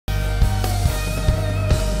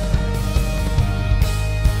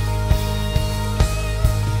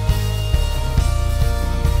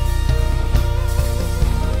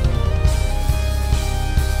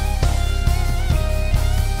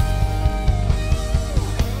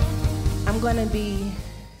going to be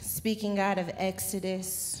speaking out of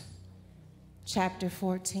Exodus chapter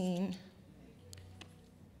 14.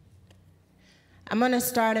 I'm going to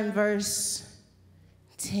start in verse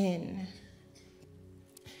 10.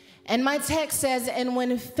 And my text says, "And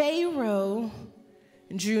when Pharaoh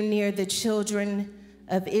drew near, the children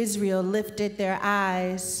of Israel lifted their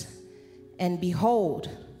eyes, and behold,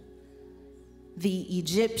 the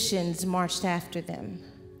Egyptians marched after them.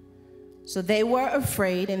 So they were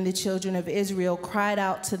afraid, and the children of Israel cried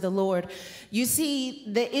out to the Lord." You see,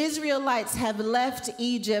 the Israelites have left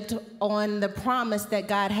Egypt on the promise that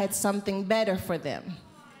God had something better for them.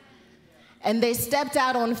 And they stepped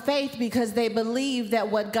out on faith because they believed that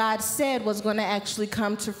what God said was going to actually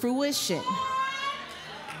come to fruition.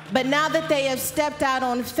 But now that they have stepped out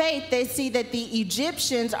on faith, they see that the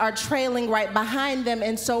Egyptians are trailing right behind them.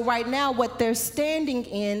 And so right now, what they're standing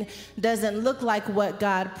in doesn't look like what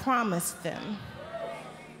God promised them.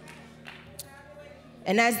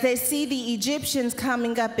 And as they see the Egyptians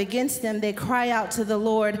coming up against them, they cry out to the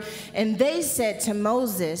Lord. And they said to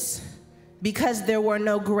Moses, "Because there were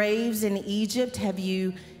no graves in Egypt, have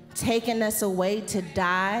you taken us away to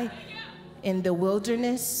die in the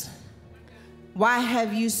wilderness? Why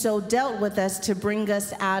have you so dealt with us to bring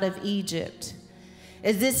us out of Egypt?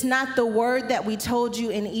 Is this not the word that we told you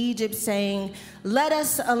in Egypt, saying, 'Let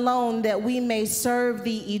us alone that we may serve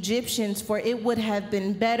the Egyptians, for it would have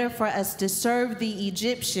been better for us to serve the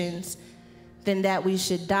Egyptians than that we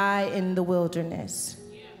should die in the wilderness?'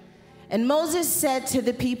 And Moses said to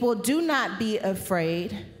the people, 'Do not be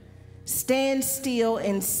afraid. Stand still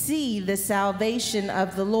and see the salvation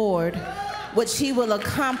of the Lord, which he will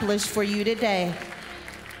accomplish for you today.'"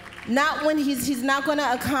 Not when he's not going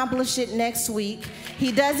to accomplish it next week.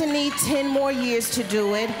 He doesn't need 10 more years to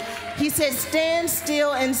do it. He said, stand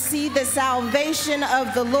still and see the salvation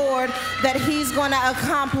of the Lord that he's going to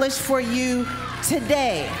accomplish for you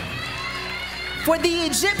today. For the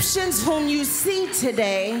Egyptians whom you see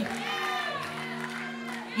today,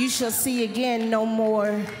 you shall see again no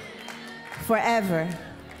more forever.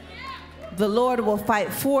 The Lord will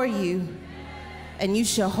fight for you, and you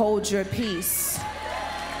shall hold your peace.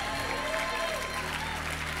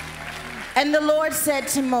 And the Lord said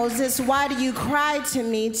to Moses, "Why do you cry to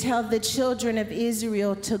me? Tell the children of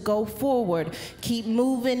Israel to go forward. Keep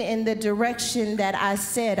moving in the direction that I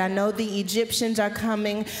said. I know the Egyptians are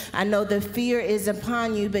coming. I know the fear is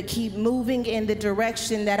upon you, but keep moving in the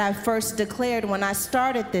direction that I first declared when I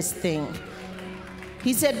started this thing."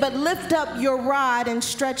 He said, "But lift up your rod and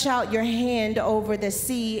stretch out your hand over the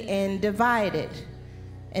sea and divide it.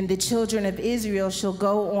 And the children of Israel shall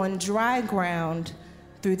go on dry ground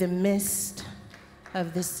through the midst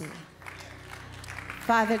of the sea."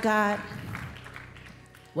 Father God,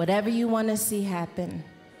 whatever you want to see happen,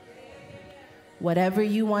 whatever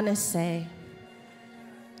you want to say,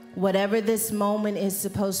 whatever this moment is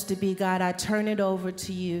supposed to be, God, I turn it over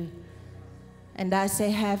to you. And I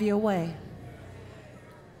say, have your way.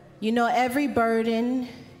 You know every burden,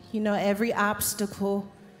 you know every obstacle,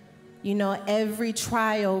 you know every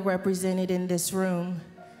trial represented in this room.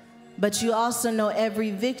 But you also know every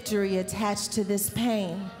victory attached to this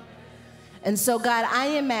pain. And so, God, I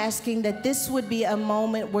am asking that this would be a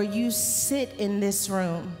moment where you sit in this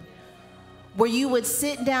room, where you would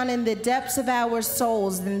sit down in the depths of our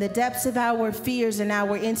souls, in the depths of our fears and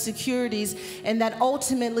our insecurities, and that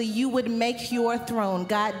ultimately you would make your throne.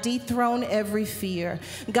 God, dethrone every fear.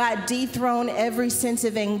 God, dethrone every sense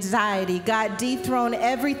of anxiety. God, dethrone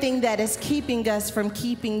everything that is keeping us from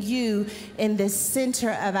keeping you in the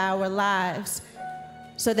center of our lives,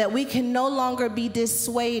 so that we can no longer be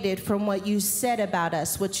dissuaded from what you said about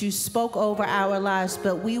us, what you spoke over our lives,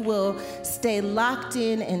 but we will stay locked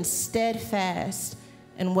in and steadfast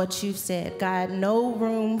in what you've said. God, no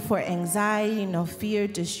room for anxiety, no fear,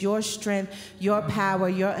 just your strength, your power,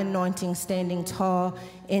 your anointing standing tall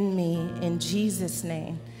in me. In Jesus'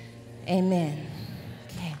 name, amen.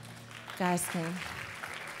 Okay, guys can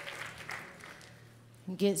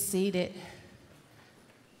get seated.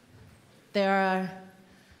 There are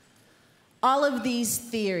all of these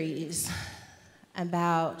theories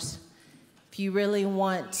about if you really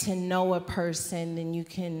want to know a person, then you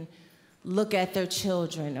can look at their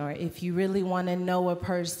children, or if you really want to know a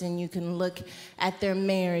person, you can look at their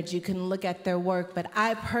marriage, you can look at their work. But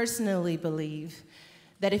I personally believe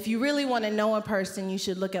that if you really want to know a person, you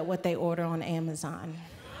should look at what they order on Amazon.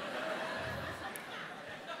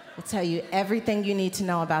 It'll tell you everything you need to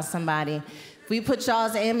know about somebody. We put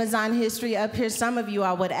y'all's Amazon history up here. Some of you,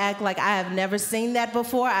 I would act like I have never seen that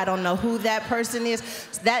before. I don't know who that person is.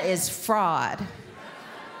 That is fraud.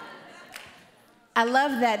 I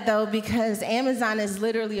love that, though, because Amazon is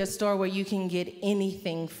literally a store where you can get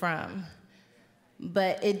anything from.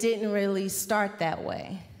 But it didn't really start that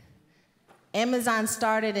way. Amazon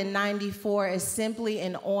started in '94 as simply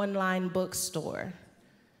an online bookstore.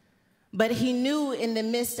 But he knew in the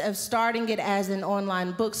midst of starting it as an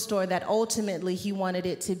online bookstore that ultimately he wanted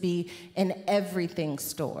it to be an everything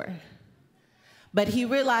store. But he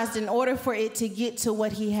realized in order for it to get to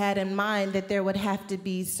what he had in mind that there would have to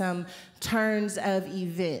be some turns of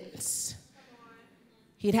events.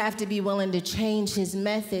 He'd have to be willing to change his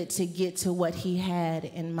method to get to what he had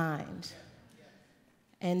in mind.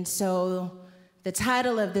 And so the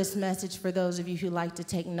title of this message, for those of you who like to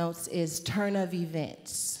take notes, is Turn of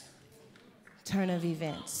Events. Turn of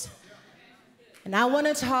Events. And I want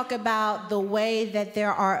to talk about the way that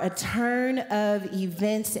there are a turn of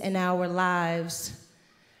events in our lives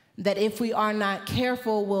that, if we are not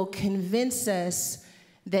careful, will convince us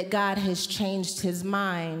that God has changed his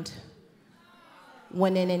mind,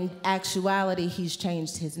 when in actuality, he's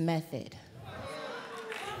changed his method.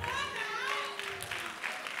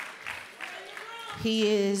 He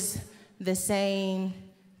is the same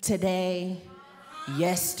today,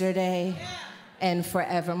 yesterday, and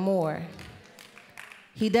forevermore.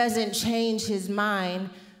 He doesn't change his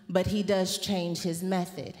mind, but he does change his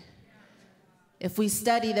method. If we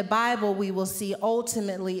study the Bible, we will see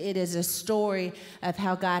ultimately it is a story of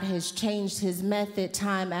how God has changed his method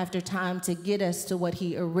time after time to get us to what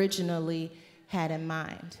he originally had in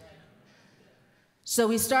mind. So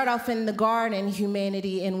we start off in the garden,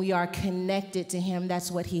 humanity, and we are connected to him.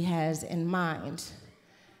 That's what he has in mind.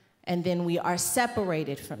 And then we are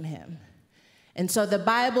separated from him. And so the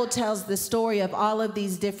Bible tells the story of all of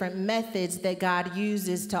these different methods that God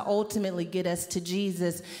uses to ultimately get us to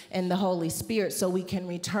Jesus and the Holy Spirit so we can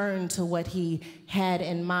return to what he had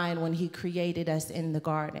in mind when he created us in the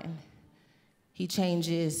garden. He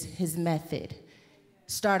changes his method.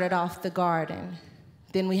 Started off the garden.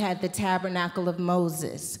 Then we had the tabernacle of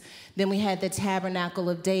Moses. Then we had the tabernacle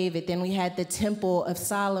of David. Then we had the temple of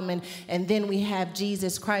Solomon. And then we have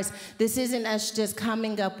Jesus Christ. This isn't us just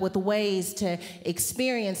coming up with ways to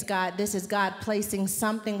experience God. This is God placing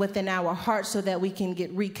something within our hearts so that we can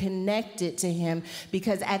get reconnected to him.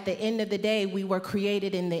 Because at the end of the day, we were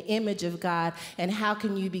created in the image of God. And how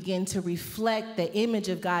can you begin to reflect the image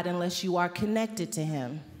of God unless you are connected to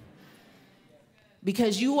him?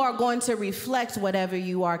 Because you are going to reflect whatever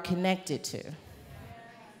you are connected to.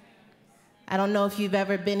 I don't know if you've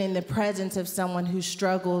ever been in the presence of someone who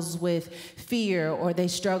struggles with fear or they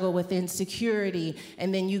struggle with insecurity,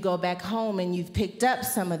 and then you go back home and you've picked up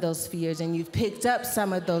some of those fears and you've picked up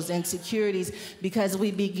some of those insecurities because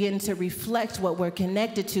we begin to reflect what we're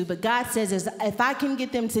connected to. But God says, if I can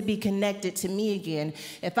get them to be connected to me again,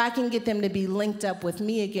 if I can get them to be linked up with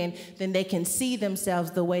me again, then they can see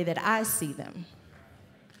themselves the way that I see them.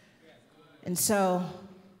 And so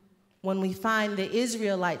when we find the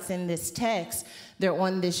Israelites in this text, they're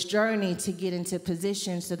on this journey to get into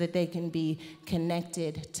position so that they can be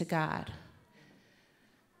connected to God.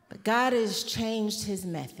 But God has changed his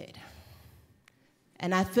method.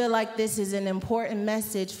 And I feel like this is an important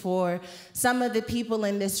message for some of the people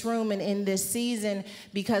in this room and in this season,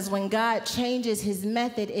 because when God changes his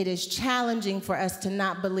method, it is challenging for us to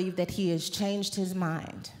not believe that he has changed his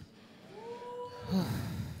mind.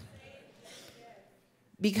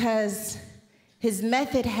 Because his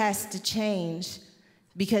method has to change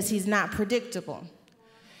because he's not predictable.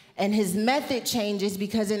 And his method changes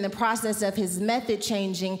because in the process of his method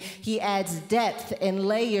changing, he adds depth and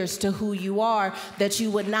layers to who you are that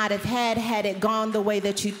you would not have had it gone the way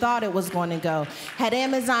that you thought it was going to go. Had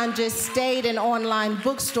Amazon just stayed an online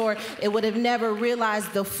bookstore, it would have never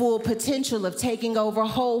realized the full potential of taking over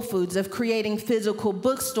Whole Foods, of creating physical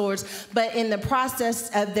bookstores. But in the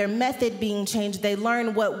process of their method being changed, they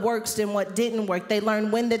learned what works and what didn't work. They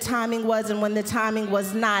learned when the timing was and when the timing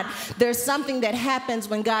was not. There's something that happens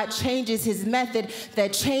when God changes his method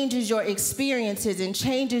that changes your experiences and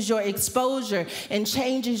changes your exposure and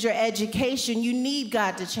changes your education. You need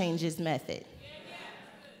God to change his method.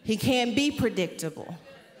 He can't be predictable,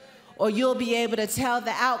 or you'll be able to tell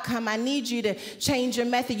the outcome. I need you to change your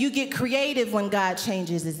method. You get creative when God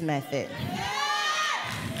changes his method.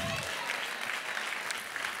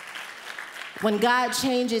 When God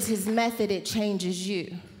changes his method, it changes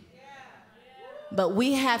you. But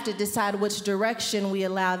we have to decide which direction we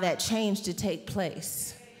allow that change to take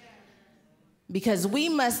place. Because we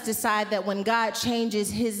must decide that when God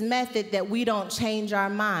changes his method, that we don't change our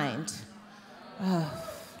mind.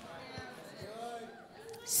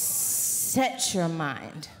 Set your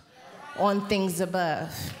mind on things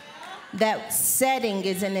above. That setting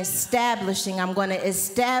is an establishing. I'm going to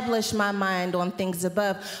establish my mind on things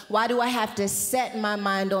above. Why do I have to set my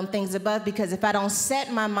mind on things above? Because if I don't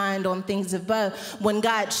set my mind on things above, when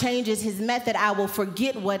God changes his method, I will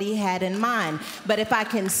forget what he had in mind. But if I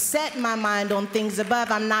can set my mind on things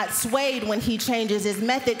above, I'm not swayed when he changes his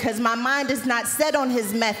method, because my mind is not set on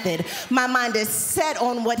his method. My mind is set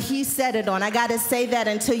on what he set it on. I got to say that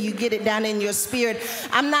until you get it down in your spirit.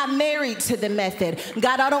 I'm not married to the method.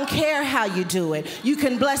 God, I don't care how you do it. You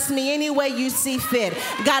can bless me any way you see fit.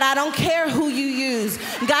 God, I don't care who you use.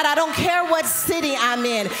 God, I don't care what city I'm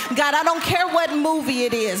in. God, I don't care what movie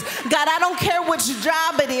it is. God, I don't care which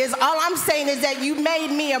job it is. All I'm saying is that you made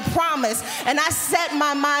me a promise, and I set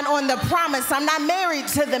my mind on the promise. I'm not married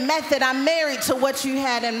to the method. I'm married to what you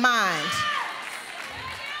had in mind.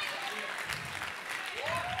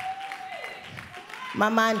 My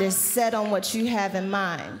mind is set on what you have in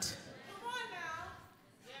mind.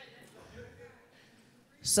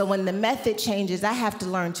 So when the method changes, I have to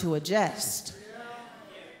learn to adjust.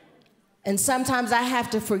 And sometimes I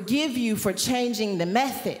have to forgive you for changing the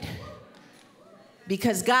method,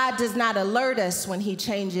 because God does not alert us when he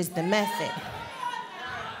changes the method.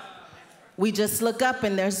 We just look up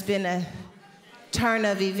and there's been a turn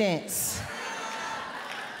of events.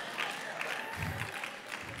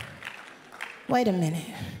 Wait a minute.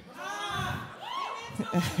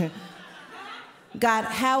 God,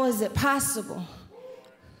 how is it possible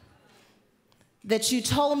that you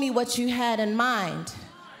told me what you had in mind,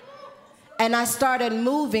 and I started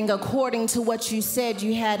moving according to what you said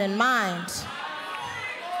you had in mind,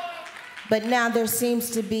 but now there seems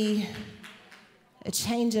to be a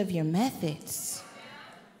change of your methods?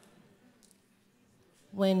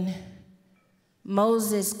 When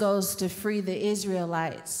Moses goes to free the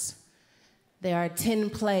Israelites, there are 10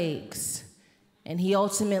 plagues, and he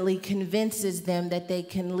ultimately convinces them that they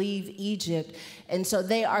can leave Egypt. And so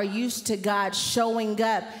they are used to God showing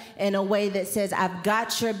up in a way that says, I've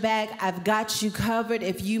got your back, I've got you covered.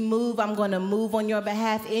 If you move, I'm going to move on your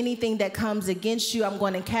behalf. Anything that comes against you, I'm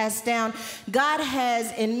going to cast down. God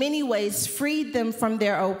has, in many ways, freed them from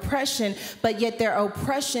their oppression, but yet their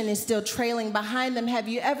oppression is still trailing behind them. Have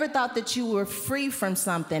you ever thought that you were free from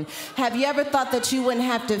something? Have you ever thought that you wouldn't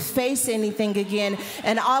have to face anything again?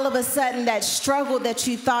 And all of a sudden, that struggle that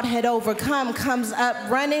you thought had overcome comes up,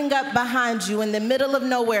 running up behind you in the middle of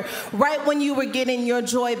nowhere, right when you were getting your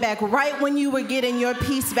joy back, right when you were getting your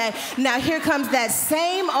peace back. Now here comes that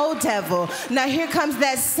same old devil. Now here comes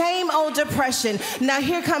that same old depression. Now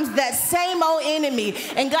here comes that same old enemy.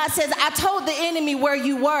 And God says, I told the enemy where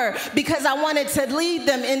you were because I wanted to lead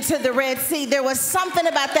them into the Red Sea. There was something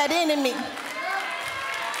about that enemy.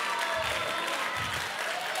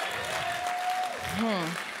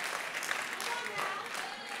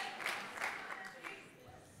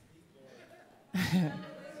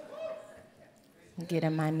 Get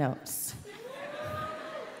in my notes.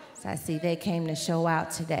 So I see they came to show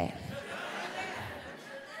out today.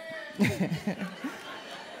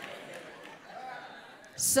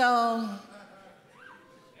 So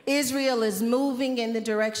Israel is moving in the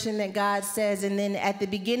direction that God says, and then at the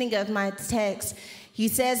beginning of my text, he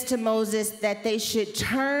says to Moses that they should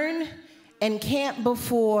turn and camp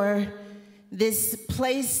before this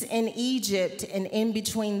place in Egypt and in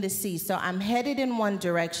between the seas. So I'm headed in one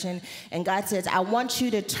direction, and God says, I want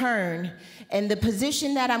you to turn. And the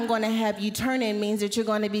position that I'm going to have you turn in means that you're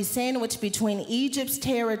going to be sandwiched between Egypt's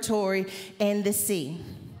territory and the sea.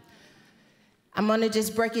 I'm going to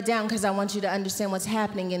just break it down because I want you to understand what's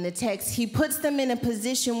happening in the text. He puts them in a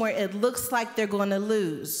position where it looks like they're going to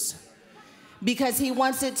lose, because he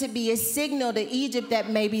wants it to be a signal to Egypt that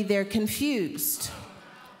maybe they're confused.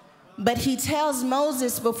 But he tells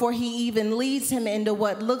Moses before he even leads him into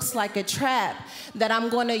what looks like a trap that I'm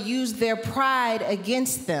going to use their pride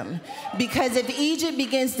against them. Because if Egypt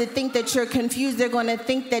begins to think that you're confused, they're going to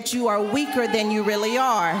think that you are weaker than you really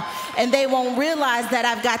are. And they won't realize that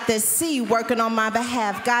I've got the sea working on my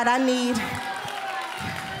behalf. God,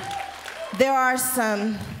 there are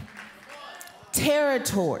some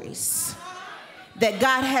territories that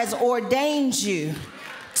God has ordained you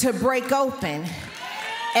to break open.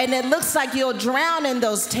 And it looks like you'll drown in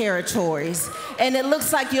those territories. And it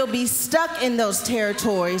looks like you'll be stuck in those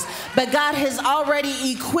territories. But God has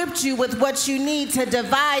already equipped you with what you need to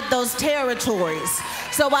divide those territories.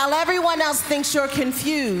 So while everyone else thinks you're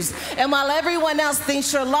confused, and while everyone else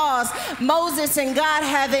thinks you're lost, Moses and God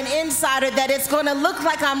have an insider that it's going to look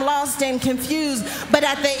like I'm lost and confused. But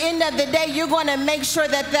at the end of the day, you're going to make sure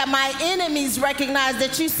that my enemies recognize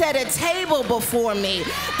that you set a table before me,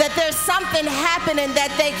 that there's something happening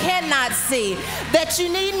that they cannot see, that you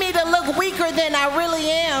need me to look weaker than I really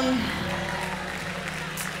am.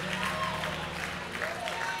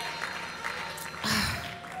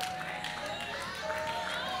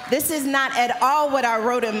 This is not at all what I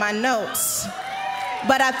wrote in my notes.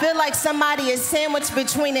 But I feel like somebody is sandwiched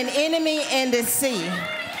between an enemy and a sea.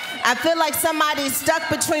 I feel like somebody's stuck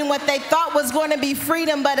between what they thought was going to be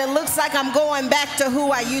freedom, but it looks like I'm going back to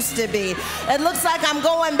who I used to be. It looks like I'm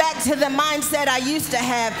going back to the mindset I used to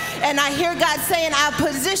have. And I hear God saying, I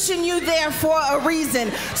position you there for a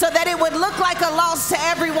reason, so that it would look like a loss to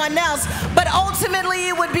everyone else, but ultimately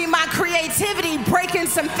it would be my creativity breaking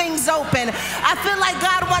some things open. I feel like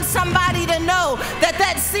God wants somebody to know that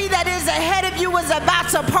that sea that is ahead of you is about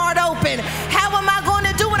to part open. How am I going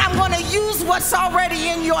to do it? I'm going to use what's already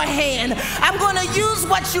in your hand. I'm going to use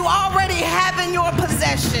what you already have in your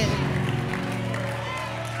possession.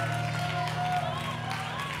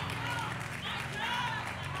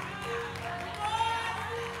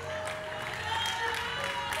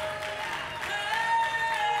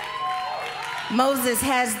 Moses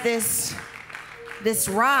has this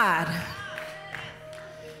rod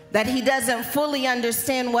that he doesn't fully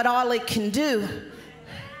understand what all it can do.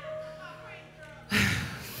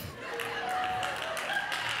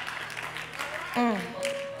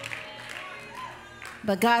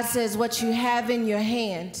 But God says, what you have in your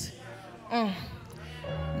hand,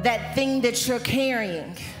 that thing that you're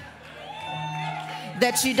carrying,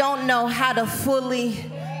 that you don't know how to fully,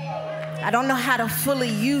 I don't know how to fully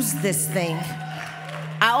use this thing.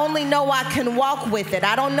 I only know I can walk with it.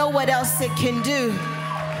 I don't know what else it can do.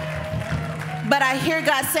 But I hear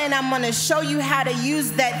God saying, I'm going to show you how to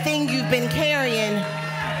use that thing you've been carrying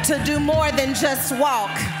to do more than just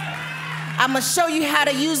walk. I'm going to show you how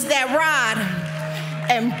to use that rod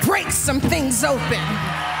and break some things open.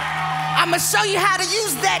 I'm going to show you how to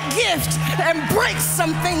use that gift and break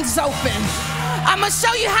some things open. I'm going to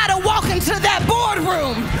show you how to walk into that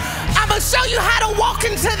boardroom. I'm going to show you how to walk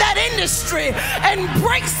into that industry and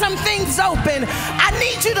break some things open. I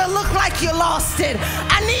need you to look like you lost it.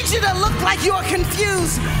 I need you to look like you're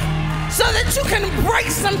confused so that you can break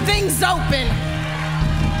some things open.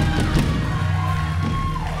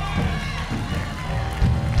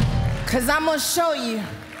 Because I'm going to show you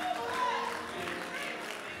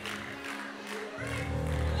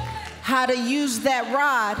how to use that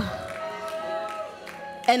rod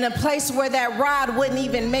in a place where that rod wouldn't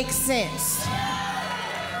even make sense.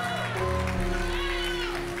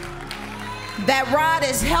 That rod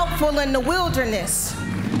is helpful in the wilderness,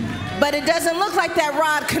 but it doesn't look like that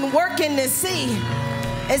rod can work in the sea.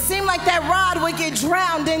 It seemed like that rod would get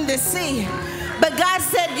drowned in the sea. But God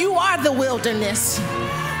said, you are the wilderness.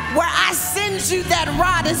 Where I send you, that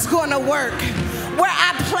rod is going to work. Where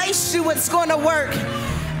I place you, it's going to work.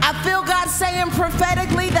 I feel God saying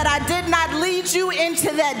prophetically that I did not lead you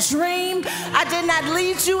into that dream. I did not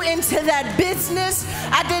lead you into that business.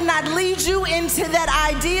 I did not lead you into that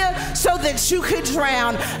idea so that you could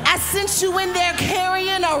drown. I sent you in there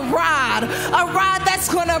carrying a rod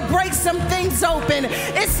that's going to break some things open.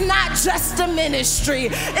 It's not just a ministry.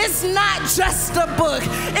 It's not just a book.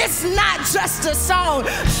 It's not just a song.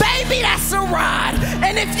 Baby, that's a rod.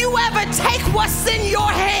 And if you ever take what's in your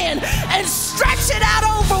hand and stretch it out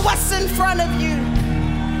over what's in front of you,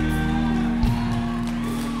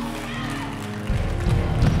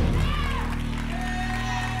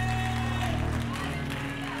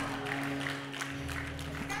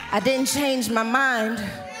 I didn't change my mind.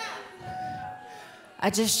 I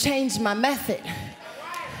just changed my method.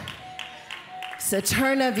 It's a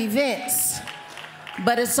turn of events,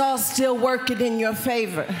 but it's all still working in your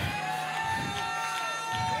favor.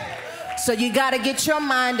 So you got to get your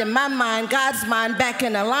mind and my mind, God's mind, back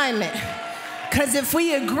in alignment. Because if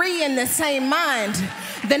we agree in the same mind,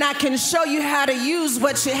 then I can show you how to use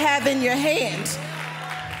what you have in your hand.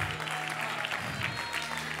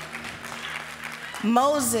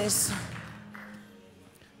 Moses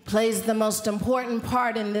plays the most important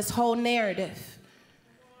part in this whole narrative.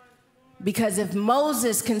 Because if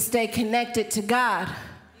Moses can stay connected to God,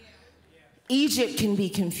 Egypt can be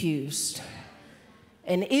confused.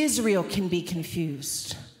 And Israel can be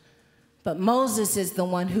confused. But Moses is the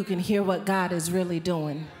one who can hear what God is really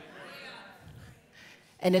doing.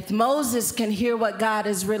 And if Moses can hear what God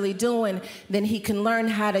is really doing, then he can learn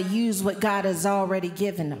how to use what God has already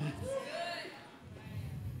given him.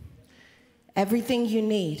 Everything you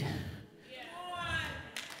need,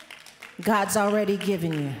 God's already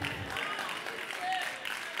given you.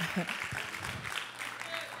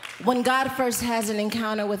 When God first has an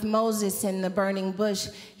encounter with Moses in the burning bush,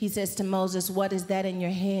 he says to Moses, what is that in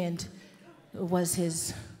your hand? It was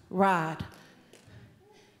his rod.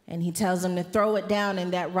 And he tells him to throw it down,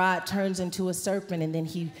 and that rod turns into a serpent, and then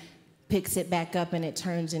he picks it back up and it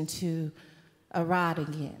turns into a rod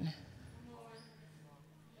again.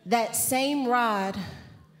 That same rod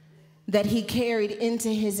that he carried into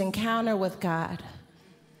his encounter with God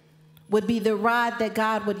would be the rod that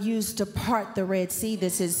God would use to part the Red Sea.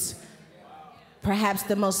 This is perhaps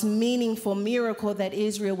the most meaningful miracle that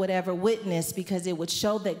Israel would ever witness, because it would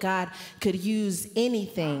show that God could use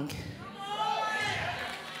anything.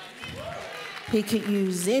 He could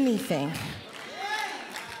use anything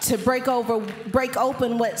to break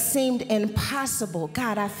open what seemed impossible.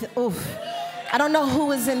 God, I don't know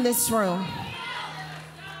who is in this room,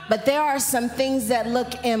 but there are some things that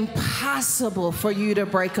look impossible for you to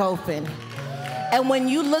break open. And when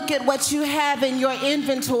you look at what you have in your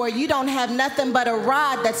inventory, you don't have nothing but a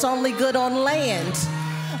rod that's only good on land.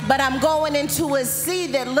 But I'm going into a sea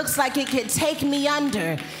that looks like it could take me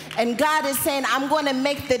under. And God is saying, I'm going to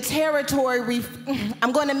make the territory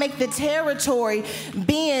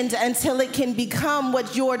bend until it can become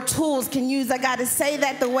what your tools can use. I got to say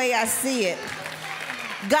that the way I see it.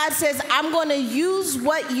 God says, I'm going to use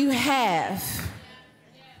what you have.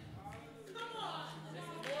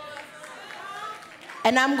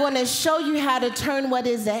 And I'm going to show you how to turn what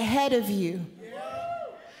is ahead of you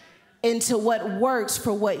into what works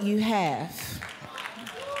for what you have.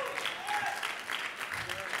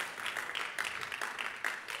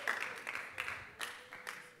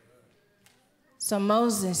 So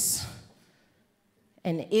Moses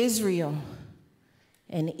and Israel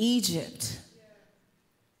and Egypt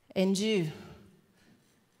and you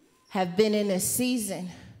have been in a season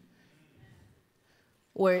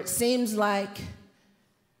where it seems like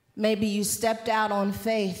maybe you stepped out on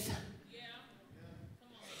faith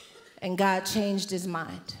and God changed his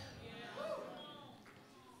mind.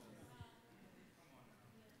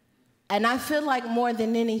 And I feel like more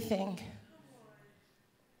than anything,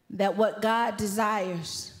 that what God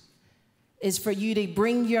desires is for you to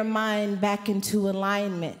bring your mind back into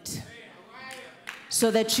alignment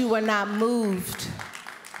so that you are not moved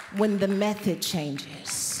when the method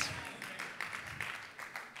changes.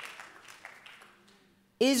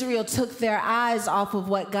 Israel took their eyes off of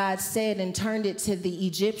what God said and turned it to the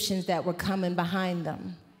Egyptians that were coming behind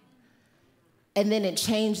them. And then it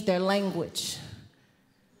changed their language.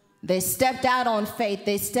 They stepped out on faith.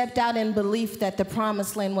 They stepped out in belief that the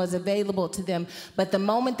promised land was available to them. But the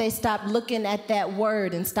moment they stopped looking at that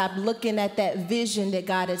word and stopped looking at that vision that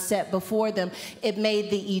God had set before them, it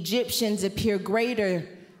made the Egyptians appear greater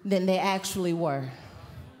than they actually were.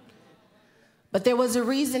 But there was a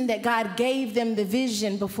reason that God gave them the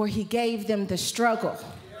vision before he gave them the struggle.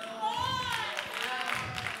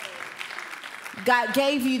 God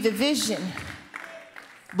gave you the vision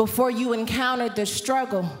before you encountered the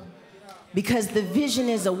struggle, because the vision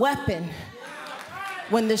is a weapon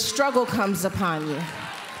when the struggle comes upon you.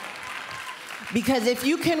 Because if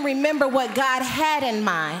you can remember what God had in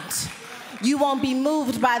mind, you won't be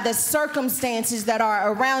moved by the circumstances that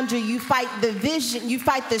are around you. You fight the vision, you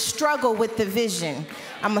fight the struggle with the vision.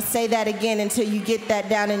 I'm going to say that again until you get that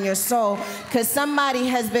down in your soul, because somebody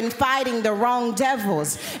has been fighting the wrong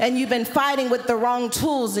devils, and you've been fighting with the wrong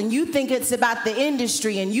tools, and you think it's about the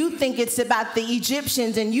industry, and you think it's about the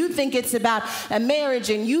Egyptians, and you think it's about a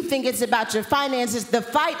marriage, and you think it's about your finances. The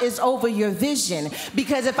fight is over your vision,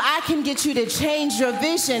 because if I can get you to change your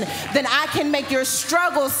vision, then I can make your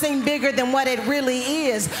struggle seem bigger than what it really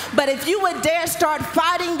is. But if you would dare start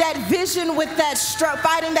fighting that vision with that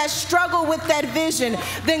fighting that struggle with that vision,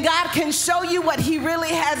 then God can show you what he really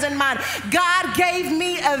has in mind. God gave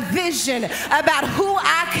me a vision about who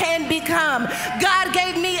I can become. God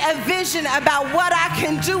gave me a vision about what I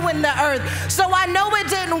can do in the earth. So I know it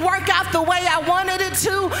didn't work out the way I wanted it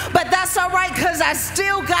to, but that's all right, because I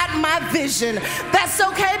still got my vision. That's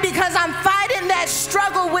okay, because I'm fighting that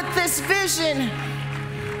struggle with this vision.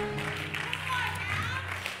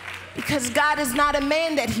 Because God is not a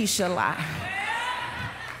man that he shall lie.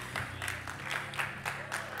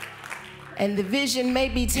 And the vision may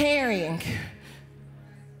be tarrying,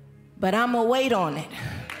 but I'm going to wait on it.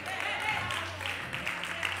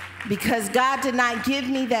 Because God did not give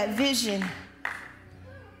me that vision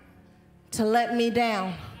to let me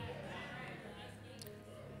down.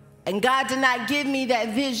 And God did not give me that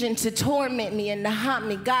vision to torment me and to haunt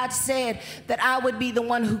me. God said that I would be the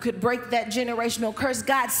one who could break that generational curse.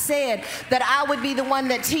 God said that I would be the one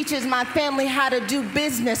that teaches my family how to do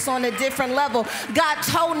business on a different level. God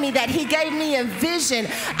told me that. He gave me a vision.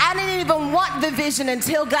 I didn't even want the vision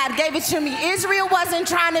until God gave it to me. Israel wasn't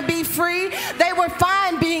trying to be free. They were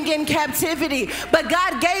fine being in captivity. But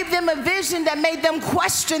God gave them a vision that made them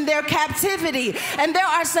question their captivity. And there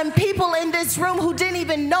are some people in this room who didn't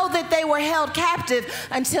even know that they were held captive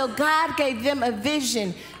until God gave them a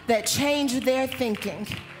vision that changed their thinking.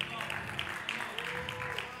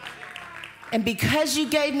 And because you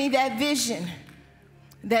gave me that vision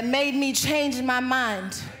that made me change my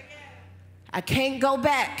mind, I can't go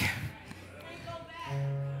back.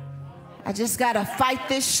 I just got to fight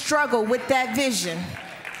this struggle with that vision.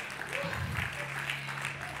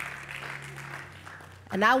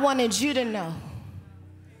 And I wanted you to know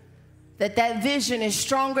that that vision is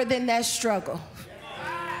stronger than that struggle.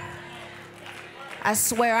 I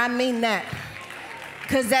swear, I mean that.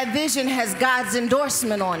 Because that vision has God's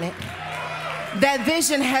endorsement on it. That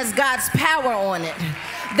vision has God's power on it.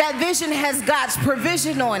 That vision has God's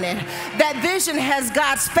provision on it. That vision has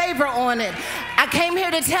God's favor on it. I came here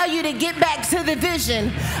to tell you to get back to the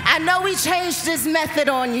vision. I know we changed this method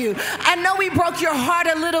on you. I know we broke your heart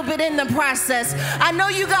a little bit in the process. I know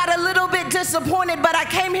you got a little bit disappointed, but I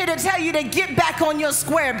came here to tell you to get back on your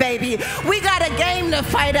square, baby. We got a game to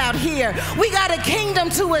fight out here. We got a kingdom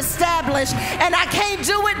to establish, and I can't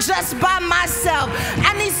do it just by myself.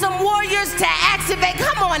 I need some warriors to activate.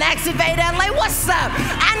 Come on, activate LA. What's up?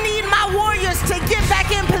 I need my warriors to get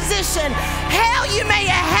back in position. Hell, you may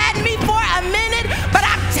have had me for a minute, but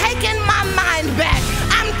I'm taking my mind back.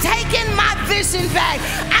 I'm taking my vision back.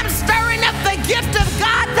 I'm stirring up the gift of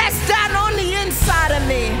God that's down on the inside of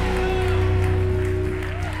me.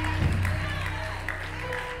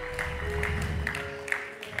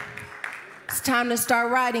 It's time to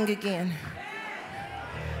start writing again.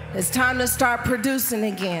 It's time to start producing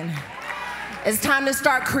again. It's time to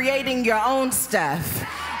start creating your own stuff.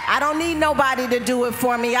 I don't need nobody to do it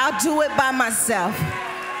for me. I'll do it by myself.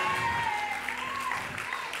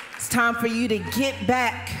 It's time for you to get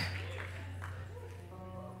back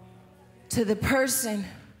to the person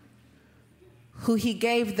who he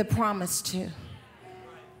gave the promise to.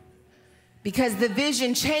 Because the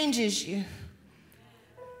vision changes you.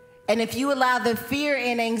 And if you allow the fear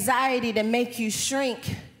and anxiety to make you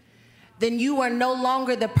shrink, then you are no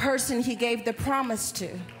longer the person he gave the promise to.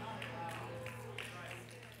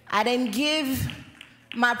 I didn't give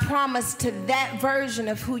my promise to that version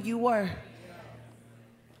of who you were.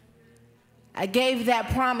 I gave that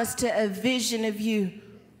promise to a vision of you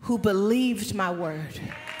who believed my word,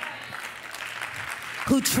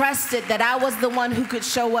 who trusted that I was the one who could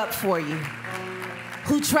show up for you,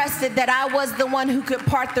 who trusted that I was the one who could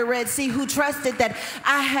part the Red Sea, who trusted that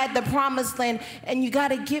I had the promised land. And you got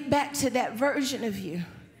to get back to that version of you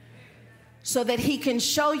so that he can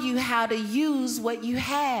show you how to use what you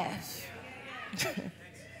have.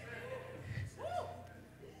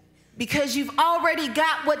 Because you've already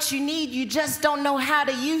got what you need, you just don't know how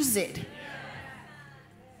to use it.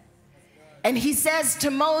 And he says to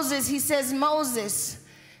Moses, he says, Moses,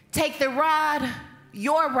 take the rod,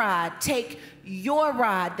 your rod, take your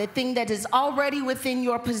rod, the thing that is already within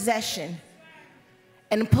your possession,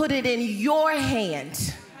 and put it in your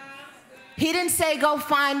hand. He didn't say go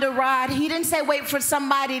find a rod. He didn't say wait for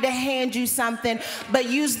somebody to hand you something, but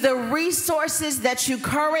use the resources that you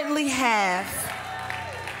currently have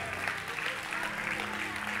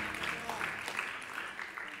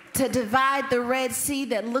to divide the Red Sea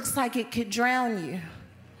that looks like it could drown you.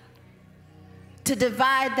 To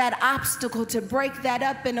divide that obstacle, to break that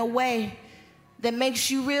up in a way that makes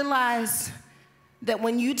you realize that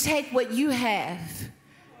when you take what you have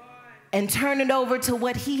and turn it over to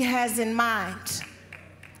what he has in mind,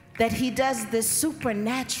 that he does this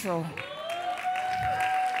supernatural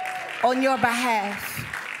on your behalf.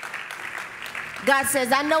 God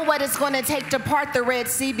says, I know what it's going to take to part the Red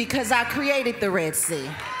Sea because I created the Red Sea.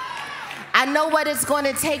 I know what it's going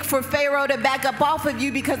to take for Pharaoh to back up off of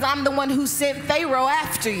you because I'm the one who sent Pharaoh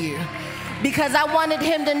after you. Because I wanted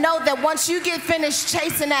him to know that once you get finished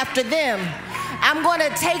chasing after them, I'm going to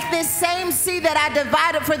take this same sea that I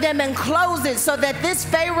divided for them and close it so that this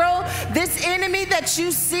Pharaoh, this enemy that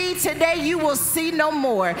you see today, you will see no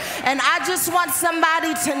more. And I just want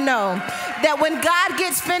somebody to know that when God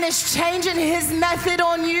gets finished changing his method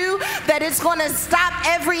on you, that it's going to stop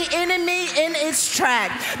every enemy in its track,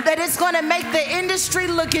 that it's going to make the industry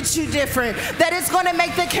look at you different, that it's going to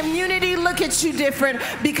make the community look at you different,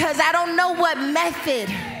 because I don't know what method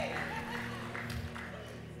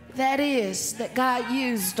that is that God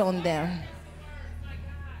used on them.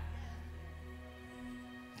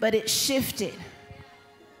 But it shifted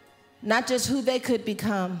not just who they could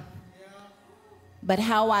become, but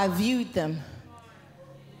how I viewed them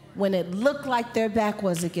when it looked like their back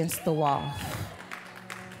was against the wall.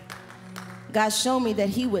 God showed me that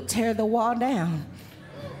he would tear the wall down.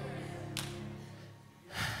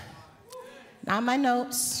 Not my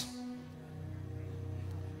notes,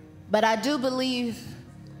 but I do believe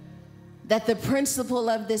that the principle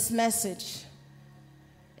of this message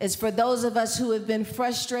is for those of us who have been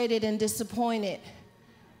frustrated and disappointed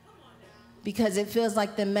because it feels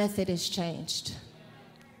like the method has changed.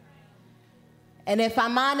 And if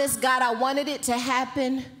I'm honest, God, I wanted it to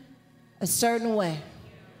happen a certain way.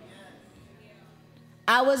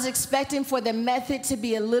 I was expecting for the method to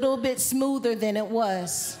be a little bit smoother than it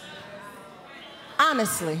was.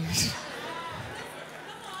 Honestly.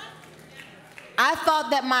 I thought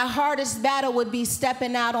that my hardest battle would be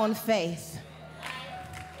stepping out on faith.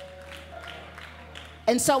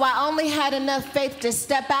 And so I only had enough faith to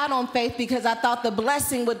step out on faith because I thought the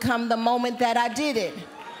blessing would come the moment that I did it.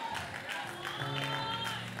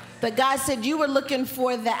 But God said, you were looking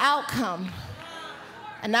for the outcome,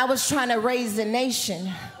 and I was trying to raise a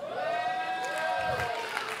nation.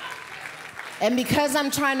 And because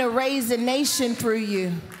I'm trying to raise a nation through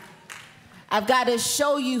you, I've got to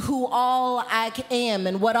show you who all I am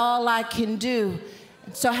and what all I can do.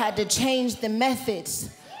 So I had to change the methods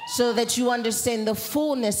so that you understand the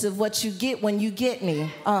fullness of what you get when you get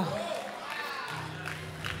me.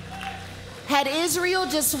 Had Israel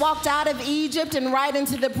just walked out of Egypt and right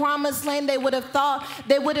into the promised land, they would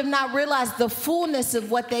have not realized the fullness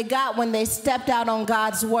of what they got when they stepped out on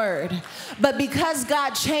God's word. But because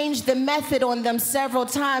God changed the method on them several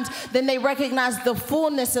times, then they recognized the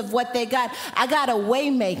fullness of what they got. I got a way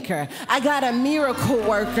maker. I got a miracle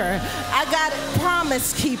worker. I got a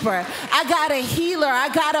promise keeper. I got a healer. I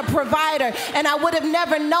got a provider. And I would have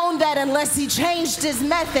never known that unless he changed his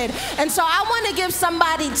method. And so I want to give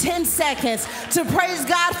somebody 10 seconds to praise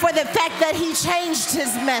God for the fact that he changed his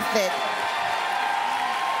method.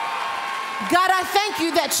 God, I thank you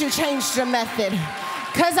that you changed your method,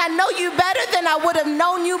 because I know you better than I would have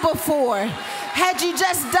known you before. Had you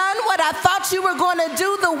just done what I thought you were going to do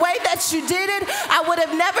the way that you did it, I would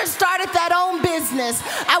have never started that own business.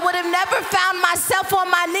 I would have never found myself on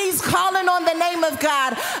my knees calling on the name of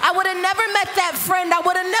God. I would have never met that friend. I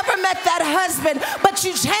would have never met that husband. But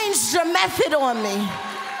you changed your method on me.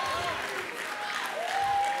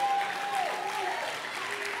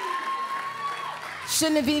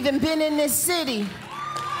 Shouldn't have even been in this city,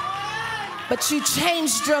 but you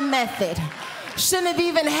changed your method. Shouldn't have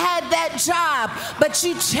even had that job, but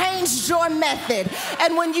you changed your method.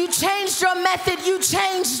 And when you changed your method, you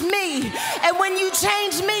changed me. And when you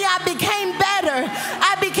changed me, I became better.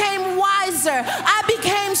 I became wiser. I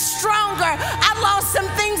became stronger. I lost some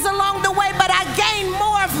things along the way, but I gained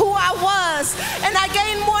more of who I was. And I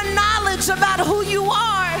gained more knowledge about who you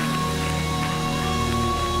are.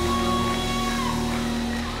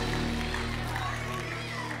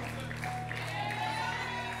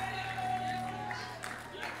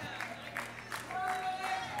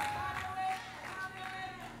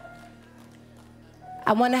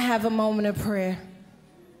 I want to have a moment of prayer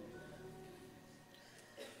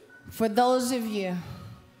for those of you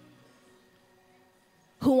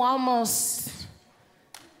who almost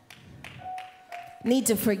need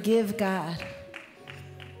to forgive God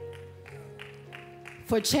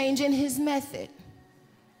for changing his method.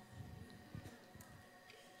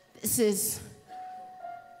 This is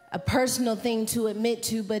a personal thing to admit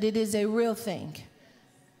to, but it is a real thing.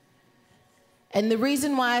 And the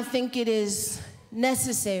reason why I think it is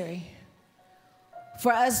necessary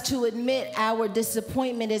for us to admit our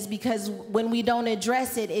disappointment is because when we don't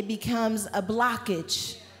address it, it becomes a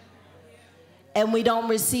blockage. And we don't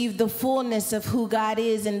receive the fullness of who God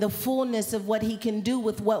is and the fullness of what he can do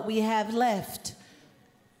with what we have left.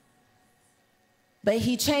 But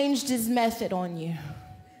he changed his method on you.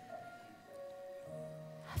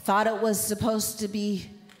 I thought it was supposed to be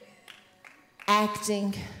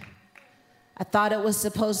acting. I thought it was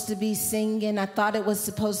supposed to be singing. I thought it was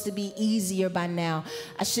supposed to be easier by now.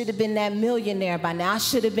 I should have been that millionaire by now. I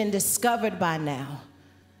should have been discovered by now.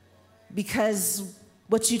 Because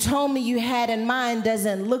what you told me you had in mind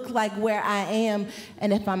doesn't look like where I am.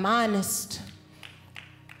 And if I'm honest,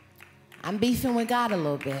 I'm beefing with God a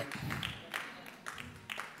little bit.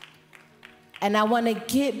 And I want to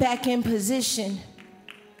get back in position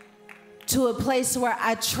to a place where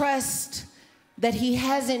I trust that he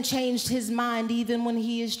hasn't changed his mind even when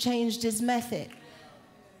he has changed his method.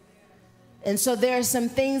 And so there are some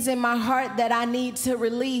things in my heart that I need to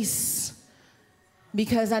release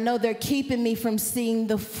because I know they're keeping me from seeing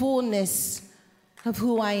the fullness of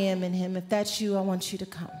who I am in him. If that's you, I want you to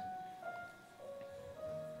come.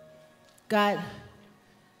 God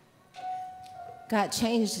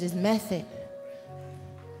changed his method.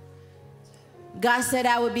 God said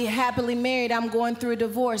I would be happily married. I'm going through a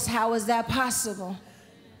divorce. How is that possible?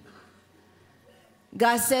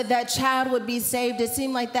 God said that child would be saved. It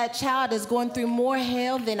seemed like that child is going through more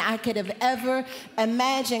hell than I could have ever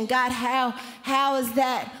imagined. God, how is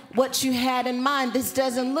that what you had in mind? This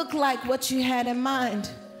doesn't look like what you had in mind.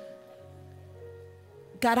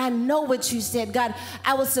 God, I know what you said. God,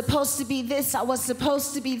 I was supposed to be this. I was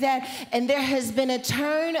supposed to be that. And there has been a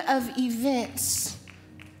turn of events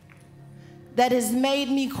that has made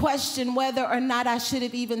me question whether or not I should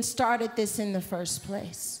have even started this in the first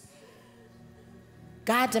place.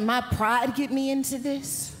 God, did my pride get me into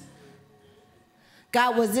this?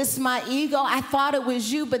 God, was this my ego? I thought it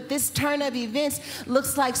was you, but this turn of events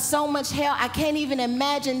looks like so much hell. I can't even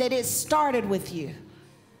imagine that it started with you.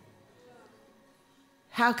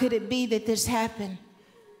 How could it be that this happened?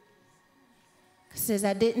 It says,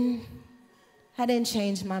 I didn't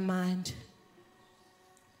change my mind.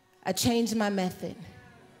 I changed my method.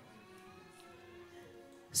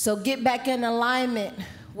 So get back in alignment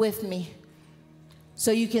with me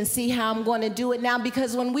so you can see how I'm going to do it now.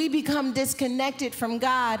 Because when we become disconnected from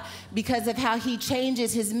God because of how he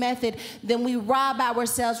changes his method, then we rob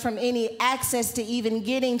ourselves from any access to even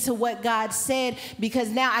getting to what God said, because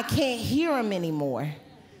now I can't hear him anymore.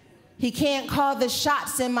 He can't call the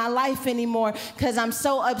shots in my life anymore because I'm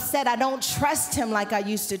so upset. I don't trust him like I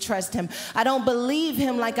used to trust him. I don't believe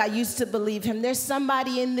him like I used to believe him. There's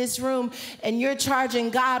somebody in this room and you're charging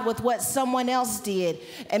God with what someone else did.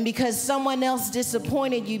 And because someone else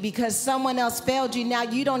disappointed you, because someone else failed you, now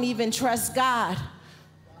you don't even trust God.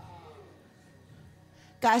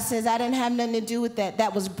 God says, I didn't have nothing to do with that.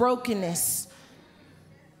 That was brokenness.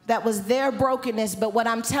 That was their brokenness, but what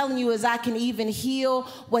I'm telling you is I can even heal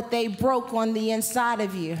what they broke on the inside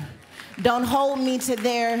of you. Don't hold me to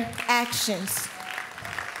their actions.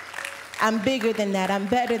 I'm bigger than that. I'm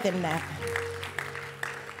better than that.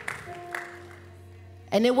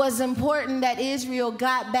 And it was important that Israel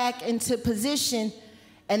got back into position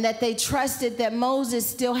and that they trusted that Moses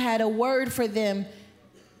still had a word for them,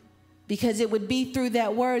 because it would be through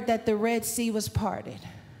that word that the Red Sea was parted.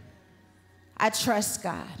 I trust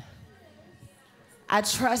God. I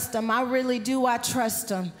trust him. I really do. I trust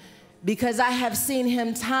him because I have seen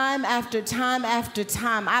him time after time after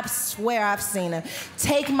time. I swear I've seen him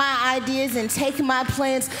take my ideas and take my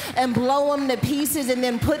plans and blow them to pieces and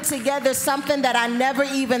then put together something that I never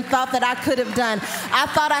even thought that I could have done. I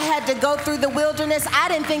thought I had to go through the wilderness. I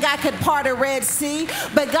didn't think I could part a Red Sea,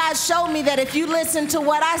 but God showed me that if you listen to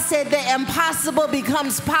what I said, the impossible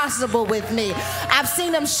becomes possible with me. I've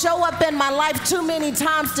seen him show up in my life too many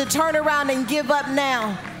times to turn around and give up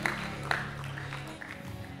now.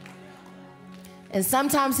 And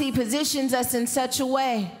sometimes he positions us in such a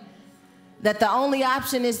way that the only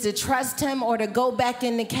option is to trust him or to go back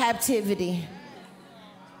into captivity.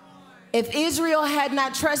 If Israel had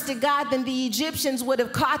not trusted God, then the Egyptians would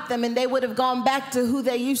have caught them and they would have gone back to who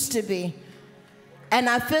they used to be. And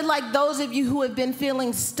I feel like those of you who have been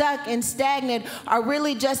feeling stuck and stagnant are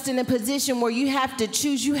really just in a position where you have to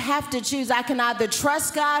choose. You have to choose. I can either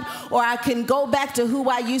trust God or I can go back to who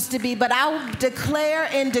I used to be. But I declare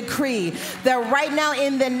and decree that right now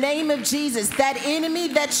in the name of Jesus, that enemy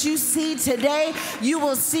that you see today, you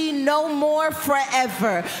will see no more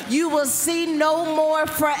forever. You will see no more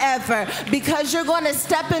forever, because you're going to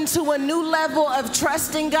step into a new level of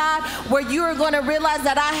trusting God where you are going to realize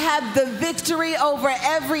that I have the victory over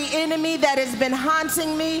every enemy that has been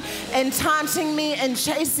haunting me and taunting me and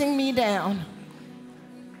chasing me down.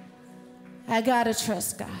 I gotta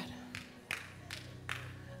trust God.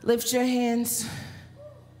 Lift your hands.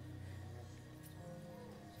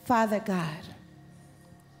 Father God,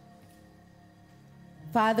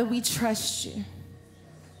 Father, we trust you.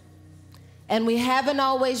 And we haven't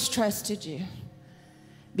always trusted you.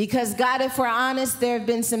 Because God, if we're honest, there have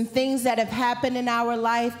been some things that have happened in our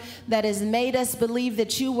life that has made us believe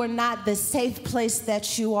that you were not the safe place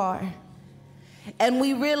that you are. And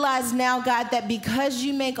we realize now, God, that because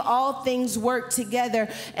you make all things work together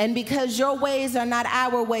and because your ways are not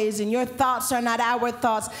our ways and your thoughts are not our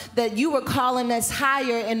thoughts, that you were calling us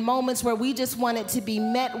higher in moments where we just wanted to be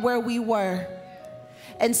met where we were.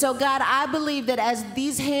 And so, God, I believe that as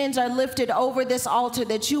these hands are lifted over this altar,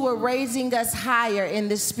 that you are raising us higher in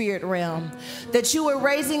the spirit realm, that you are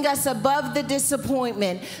raising us above the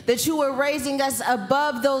disappointment, that you are raising us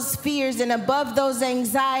above those fears and above those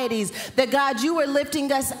anxieties, that, God, you are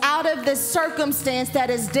lifting us out of the circumstance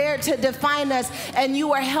that has dared to define us, and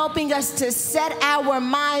you are helping us to set our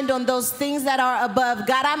mind on those things that are above.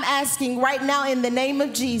 God, I'm asking right now in the name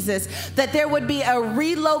of Jesus that there would be a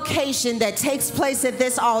relocation that takes place at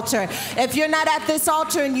this altar. If you're not at this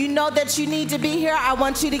altar and you know that you need to be here, I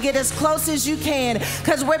want you to get as close as you can,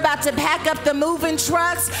 because we're about to pack up the moving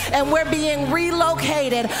trucks and we're being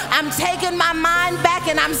relocated. I'm taking my mind back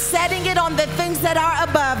and I'm setting it on the things that are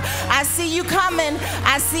above. I see you coming.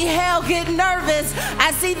 I see hell getting nervous.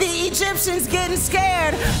 I see the Egyptians getting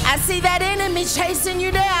scared. I see that enemy chasing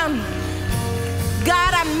you down.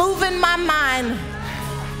 God, I'm moving my mind.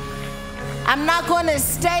 I'm not going to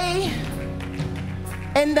stay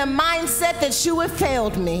in the mindset that you have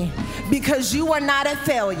failed me, because you are not a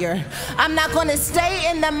failure. I'm not going to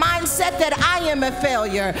stay in the mindset that I am a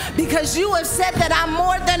failure, because you have said that I'm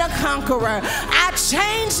more than a conqueror. I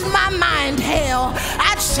changed my mind, hell.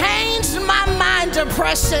 I changed my mind,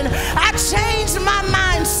 depression. I changed my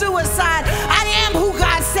mind, suicide. I am who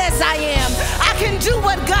God says I am. I can do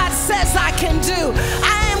what God says I can do.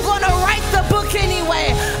 I am going to write the book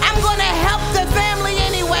anyway. I'm going to help the family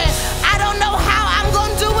anyway. I don't know how I'm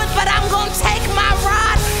going to do it, but I'm going to take my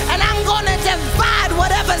rod and I'm going to divide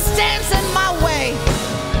whatever stands in my way.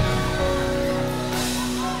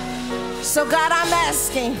 So God, I'm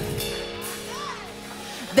asking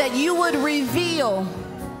that you would reveal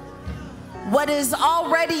what is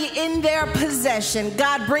already in their possession.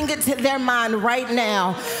 God, bring it to their mind right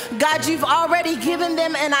now. God, you've already given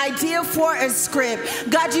them an idea for a script.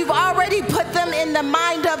 God, you've already put them in the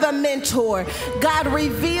mind of a mentor. God,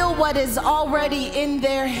 reveal what is already in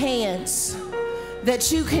their hands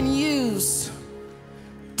that you can use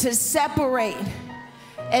to separate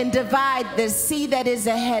and divide the sea that is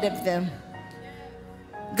ahead of them.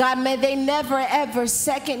 God, may they never ever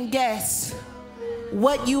second guess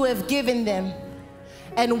what you have given them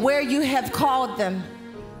and where you have called them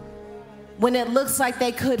when it looks like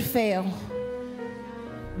they could fail,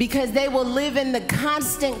 because they will live in the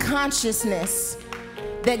constant consciousness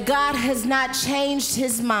that God has not changed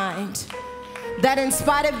his mind, that in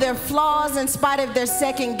spite of their flaws, in spite of their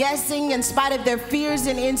second guessing, in spite of their fears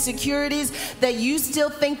and insecurities, that you still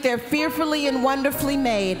think they're fearfully and wonderfully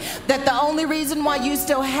made, that the only reason why you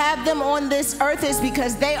still have them on this earth is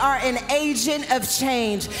because they are an agent of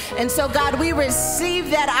change. And so God, we receive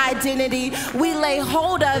that identity. We lay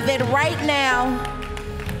hold of it right now.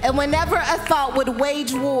 And whenever a thought would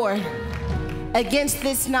wage war against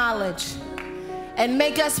this knowledge and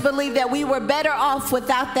make us believe that we were better off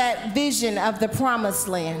without that vision of the promised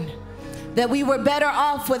land, that we were better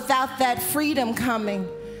off without that freedom coming,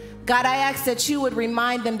 God, I ask that you would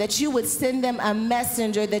remind them, that you would send them a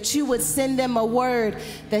messenger, that you would send them a word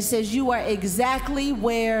that says you are exactly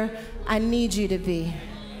where I need you to be.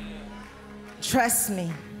 Trust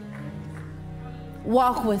me.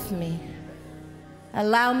 Walk with me.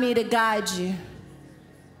 Allow me to guide you,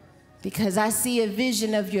 because I see a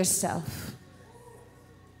vision of yourself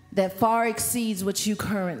that far exceeds what you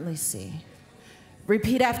currently see.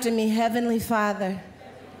 Repeat after me. Heavenly Father,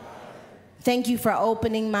 thank you for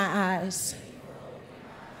opening my eyes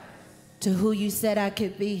to who you said I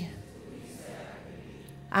could be.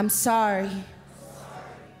 I'm sorry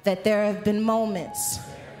that there have been moments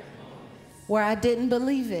where I didn't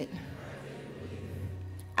believe it.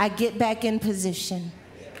 I get back in position.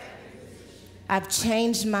 I've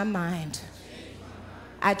changed my mind.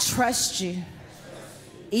 I trust you,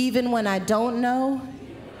 even when I don't know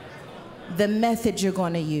the method you're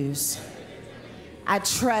going to use. I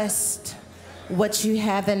trust what you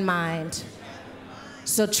have in mind.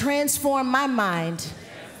 So transform my mind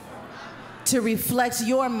to reflect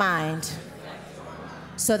your mind,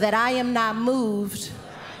 so that I am not moved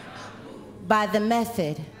by the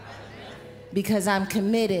method, because I'm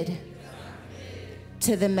committed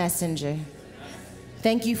to the messenger.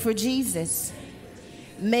 Thank you for Jesus.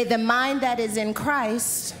 May the mind that is in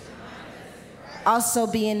Christ also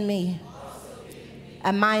be in me.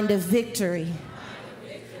 A mind of victory,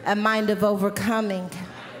 a mind of overcoming,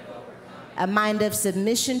 a mind of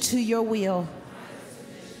submission to your will,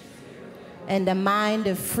 and a mind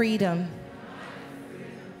of freedom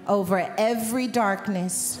over every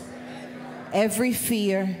darkness, every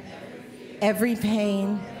fear, every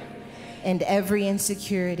pain, and every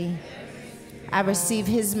insecurity. I receive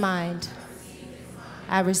his mind.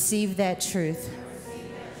 I receive that truth.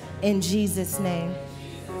 In Jesus' name,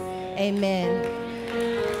 amen.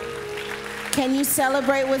 Can you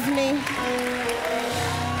celebrate with me?